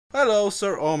Hello,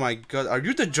 sir. Oh my god, are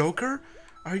you the Joker?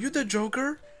 Are you the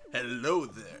Joker? Hello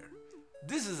there!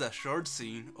 This is a short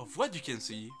scene of what you can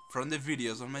see from the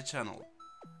videos on my channel.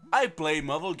 I play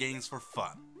mobile games for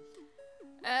fun.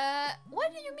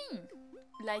 What do you mean?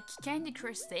 Like Candy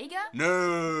Crush Sega?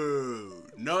 No,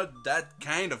 not that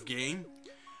kind of game.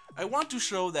 I want to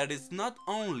show that it's not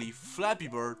only Flappy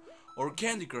Bird or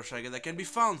Candy Crush Saga that can be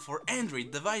found for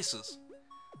Android devices.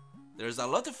 There's a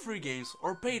lot of free games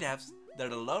or paid apps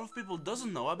that a lot of people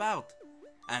doesn't know about.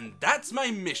 And that's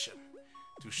my mission,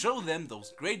 to show them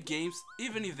those great games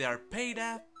even if they are paid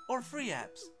app or free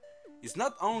apps. It's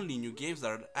not only new games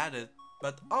that are added,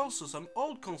 but also some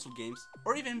old console games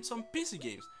or even some PC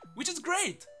games, which is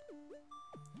great!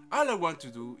 All I want to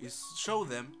do is show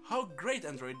them how great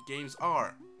Android games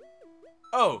are.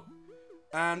 Oh,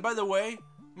 and by the way,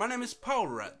 my name is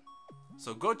PowerRad,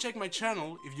 so go check my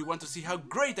channel if you want to see how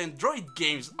great Android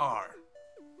games are.